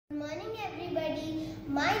morning everybody.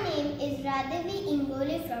 My name is Radhavi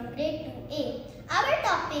Ingole from grade 2A. Our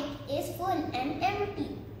topic is full and empty.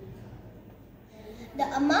 The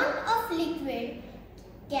amount of liquid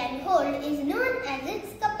can hold is known as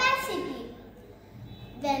its capacity.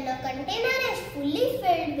 When a container is fully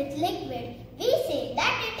filled with liquid, we say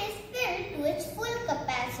that it is filled to its full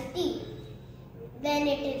capacity. When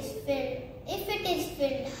it is filled, if it is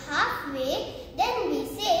filled halfway, then we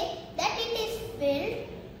say that it is filled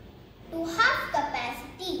to half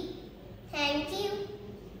capacity. Thank you.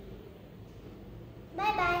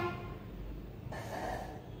 Bye bye.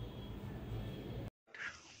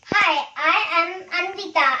 Hi, I am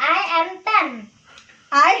Anvita. I am 10.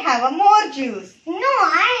 I have a more juice. No,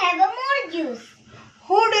 I have a more juice.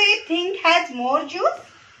 Who do you think has more juice?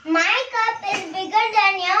 My cup is bigger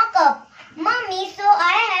than your cup. Mommy, so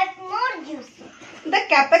I have more juice. The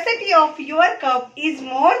capacity of your cup is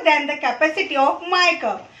more than the capacity of my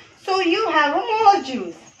cup. So you have a more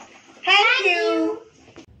juice. Thank you.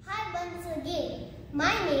 Hi once again.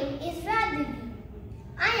 My name is Radhavi.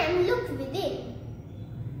 I am looked within.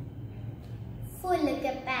 Full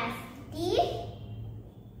capacity,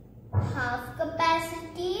 half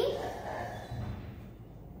capacity,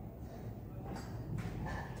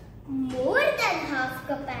 more than half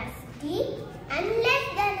capacity, and less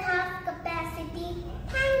than half capacity.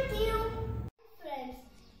 Thank you. Friends,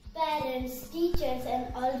 parents, teachers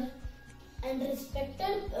and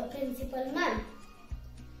respected principal ma'am.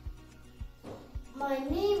 My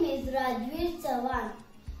name is Rajveer Chavan.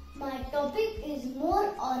 My topic is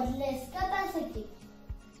more or less capacity.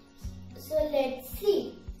 So let's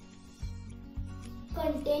see.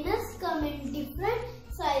 Containers come in different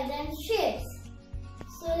sizes and shapes.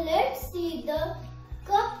 So let's see the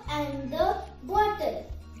cup and the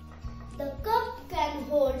bottle. The cup can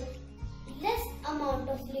hold less amount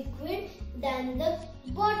of liquid than the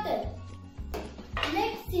bottle.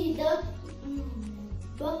 Let's see the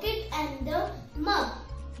bucket and the mug.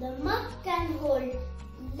 The mug can hold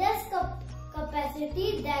less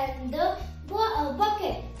capacity than the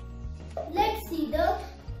bucket. Let's see the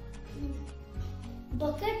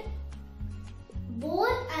bucket, bowl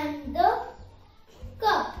and the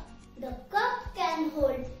cup. The cup can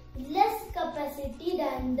hold less capacity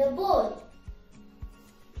than the bowl.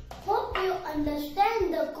 Hope you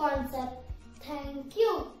understand the concept. Thank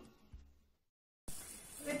you.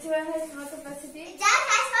 Which one has more capacity? It just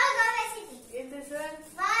has more capacity. Is this one?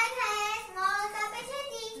 One has more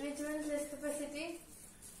capacity. Which one has less capacity?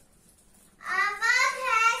 A mug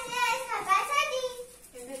has less capacity.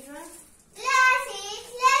 Is this one? Glass is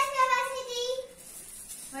less capacity.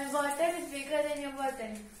 My bottle is bigger than your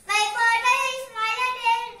bottle. My bottle is smaller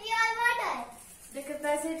than your bottle. The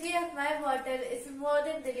capacity of my bottle is more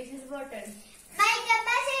than Delicious bottle. My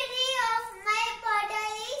capacity of my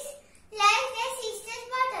bottle is less than sister's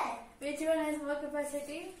bottle. Which one has more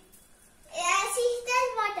capacity?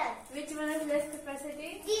 Sister's bottle. Which one has less